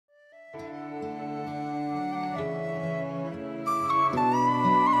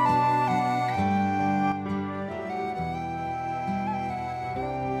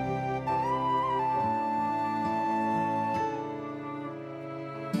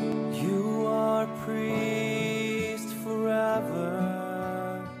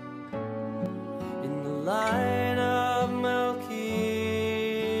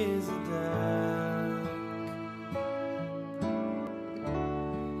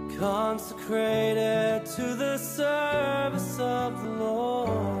consecrated to the service of the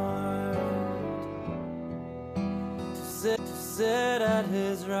Lord, to sit at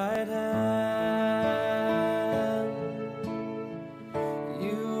his right hand.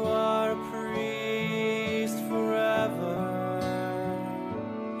 You are a priest forever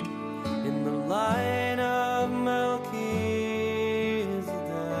in the line of Melchizedek,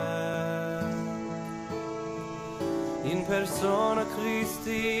 in persona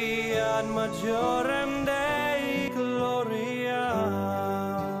Christi ad majorem Dei gloriam,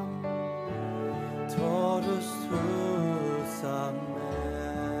 totus tuus,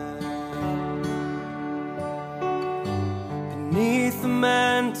 amen. Beneath the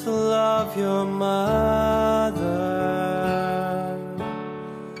mantle of your mother,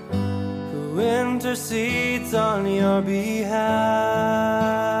 who intercedes on your behalf,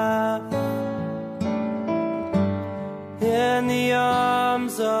 in the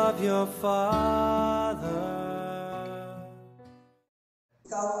arms of your Father.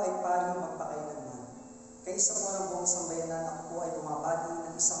 Ikaw ay paring magpakailanman. Kaysa po ng buong sambayanan, ako po ay bumabati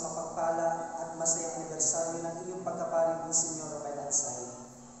ng isang mapagpala at masayang anibersaryo ng iyong pagkapari, Msgr. Romel Ansay.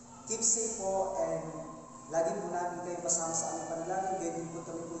 Keep safe po, and lagi po namin kayo kasama sa aming panalangin. Gayon po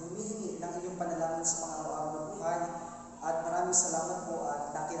kami po humihingi ng iyong panalangin sa mga araw-araw na buhay. At maraming salamat po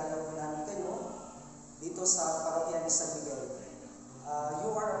at nakilala po namin kayo dito sa parokya ni San Miguel.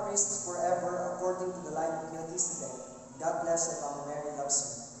 You are a priest forever according to the line of Melchizedek. God bless and Mama Mary loves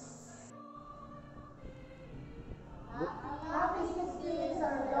you. Happy 16th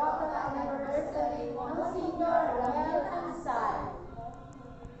Sacerdotal Anniversary, Msgr. Romel Ansay.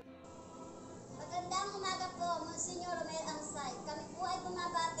 Magandang umaga po, Msgr. Romel Ansay. Kami po ay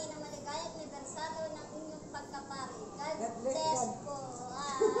bumabati ng maligayang anibersaryo ng inyong pagkapari. God bless po.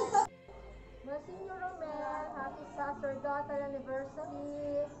 Msgr. Romel, happy Sacerdotal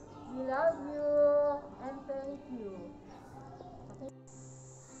Anniversary. We love you and thank you.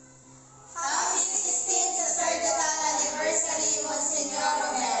 Happy 16th Sacerdotal Anniversary, Msgr.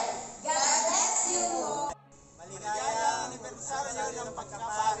 Romel. God bless you po. Maligayang anibersaryo ng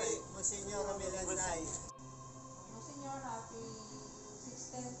pagkapari, Msgr. Romel Ansay. Msgr, happy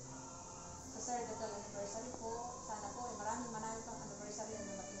 16th Sacerdotal Anniversary po. Sana po ay maraming pang anniversary na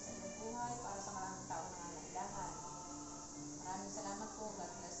dumating sa inyong buhay para sa maraming tao na nangangailangan. Maraming salamat po.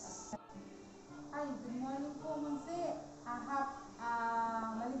 God bless us. Ay, good morning po, Monse.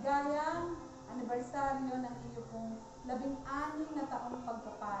 Maligayang anibersaryo ng iyo pong 16 na taong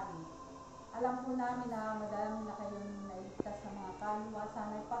pagpapari. Alam po namin na madami na kayong nailigtas ng mga kaluluwa.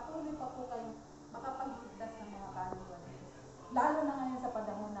 Sana patuloy pa po kayong makapagligtas ng mga kaluluwa. Lalo na ngayon sa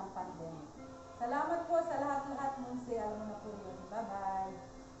panahon ng pandemic. Salamat po sa lahat-lahat, Monse. Alam mo na po yun. Bye-bye.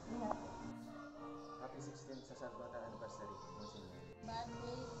 Ingat po. Happy 16th Sacerdotal Anniversary, Msgr.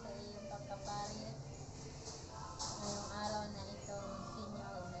 Birthday sa iyong pagkapari. Ngayong araw na ito, Msgr.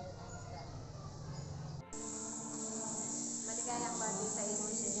 Romel Ansay. Maligayang birthday sa iyo,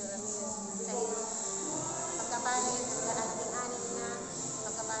 Msgr. Romel. Sa iyong pagkapari, sa ating anim na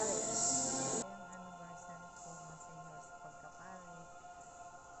pagkapari. Anniversary po, Msgr. sa pagkapari.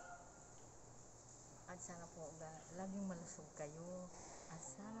 At sana po laging malusog kayo. At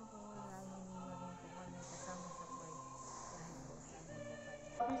sana po laging maging po kami kasama sa buhay. Dahil po sana po kayo.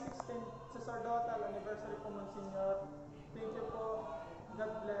 Happy 16th Sacerdotal Anniversary po, Msgr. Thank you po.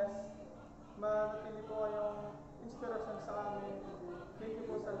 God bless. Manatili po kayong inspirasyon sa amin. Thank you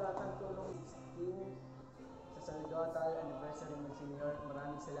po sa lahat ng tulong. 16th Sacerdotal Anniversary, Msgr.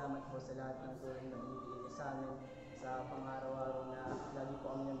 Maraming salamat po sa lahat ng tulong na binibigay sa amin sa pang-araw-araw na lagi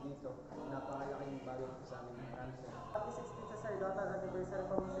po kami nandito. Napakalaking bagay po sa amin. Maraming salamat. Happy 16th Sacerdotal Anniversary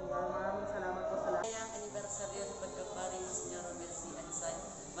po, Msgr. Maraming salamat po sa lahat. Maligayang anibersaryo ng pagkapari, Msgr. Romel Ansay.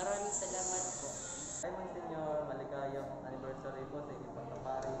 Maraming salamat po. Hi, Msgr. Maligayang anniversary po sa inyong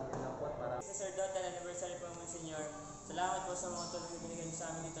pagkapari. Yan lang po para Sacerdotal Anniversary po, Msgr. Salamat po sa mga tulong na binigay niyo sa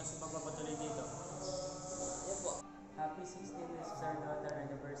amin dito sa pagpapatuloy dito. Yan po. Happy 16th Sacerdotal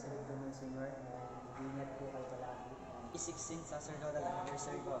Anniversary po, Msgr. Ingat po kayo palagi. 16th Sacerdotal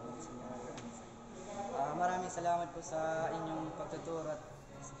Anniversary po, Msgr. Maraming salamat po sa inyong pagtuturo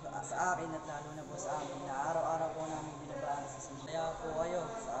at sa akin at lalo na po sa amin na araw-araw po namin binabaan sa simbahan. Kaya po kayo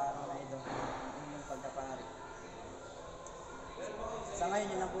sa araw na ito, inyong pagkapari. Sa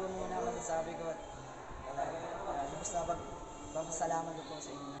ngayon, yun lang po muna masasabi ko at lubos na pagpapasalamat ko po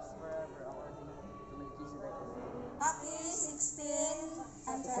sa inyo. Forever according to Melchizedek. Happy 16th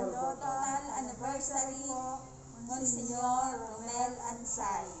Sacerdotal Anniversary, Msgr. Romel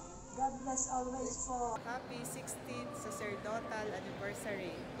Ansay. God bless always po. Happy 16th Sacerdotal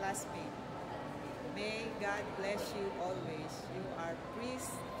Anniversary, classmate. May God bless you always. You are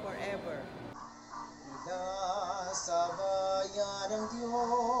priests forever.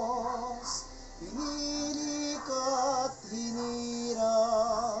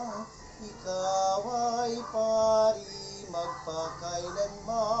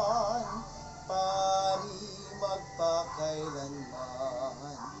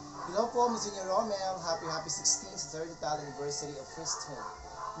 Hello po, Msgr Romel. Happy 16th Sacerdotal Anniversary of Priesthood.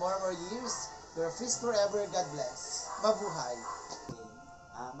 More years. You're a priest forever. God bless. Mabuhay.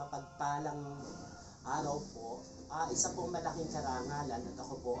 Mapagpalang araw po. Isa pong malaking karangalan at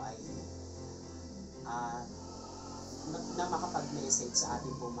ako po ay na makapag-message sa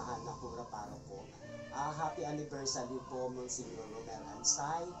ating pong mahal na Kura Paroko. Happy anniversary po, Msgr Romel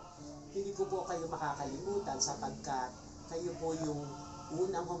Ansay. Hindi ko po kayo makakalimutan sapagkat kayo po yung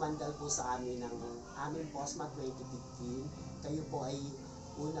unang humandal po sa amin ng aming POSMA 2015. Kayo po ay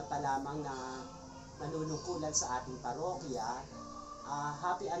una pa lamang na nanunungkulan sa ating parokya.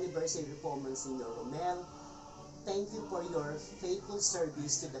 Happy anniversary po, Msgr Romel. Thank you for your faithful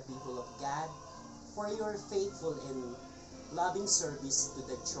service to the people of God, for your faithful and loving service to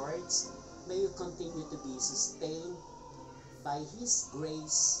the church. May you continue to be sustained by His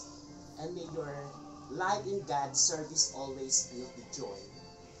grace, and may your life in God's service always filled with joy.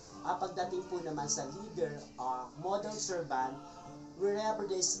 Pagdating po naman sa leader, model servant, wherever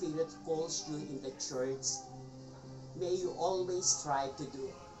the Spirit calls you in the church, may you always strive to do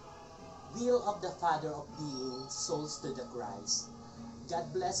will of the Father of being souls to the Christ. God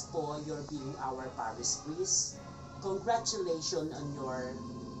bless po your being our parish priest. Congratulations on your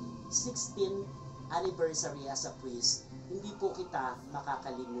 16th anniversary as a priest. Hindi po kita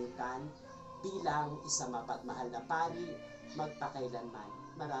makakalimutan bilang isang mapagmahal na pari magpakailanman.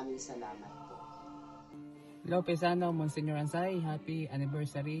 Maraming salamat po. Hello, Paisano, Msgr Ansay. Happy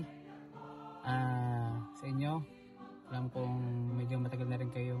anniversary sa inyo. Alam kong medyo matagal na rin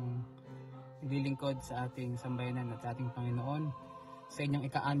kayong naglilingkod sa ating sambayanan at sa ating Panginoon. Sa inyong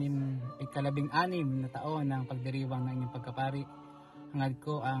ikalabing-anim na taon ng pagdiriwang ng inyong pagkapari, hangad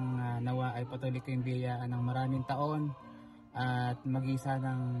ko ang nawa ay patuloy kayong biyayaan ng maraming taon at mag-isa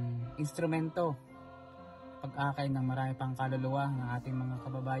ng instrumento pag-akay ng marami pang kaluluwa ng ating mga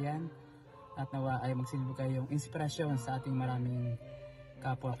kababayan, at nawa ay magsilbi kayong inspirasyon sa ating maraming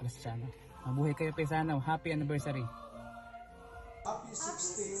kapwa Kristiyano. Mabuhay kayo, Paisano. Happy anniversary! Happy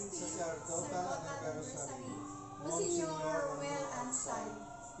 16th Sacerdotal Anniversary, Msgr Romel Ansay.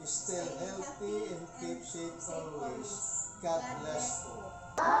 Stay healthy and keep safe always. God bless you.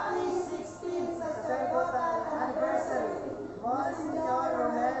 Happy 16th Sacerdotal Anniversary, Msgr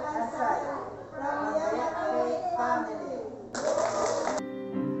Romel Ansay, from the Faith Family.